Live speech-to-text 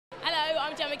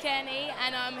I'm Gemma Cairney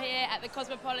and I'm here at the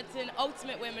Cosmopolitan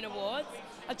Ultimate Women Awards.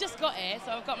 I've just got here,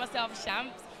 so I've got myself a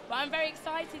champs, but I'm very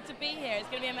excited to be here. It's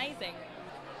going to be amazing.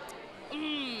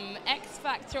 X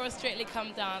Factor or Strictly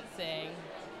Come Dancing?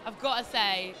 I've got to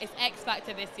say, it's X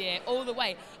Factor this year, all the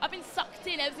way. I've been sucked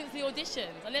in ever since the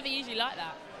auditions. I never usually like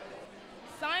that.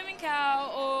 Simon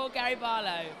Cowell or Gary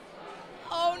Barlow?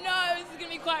 Oh no, this is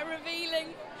going to be quite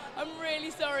revealing. I'm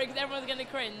really sorry because everyone's going to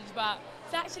cringe, but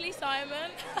it's actually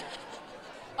Simon.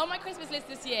 On my Christmas list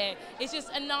this year, it's just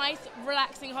a nice,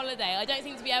 relaxing holiday. I don't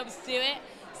seem to be able to do it.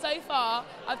 So far,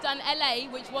 I've done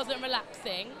LA, which wasn't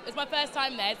relaxing. It was my first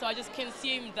time there, so I just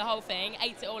consumed the whole thing,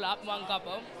 ate it all up in one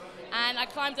gobble. And I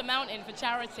climbed a mountain for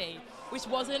charity, which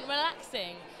wasn't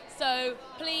relaxing. So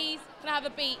please, can I have a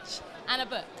beach and a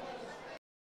book?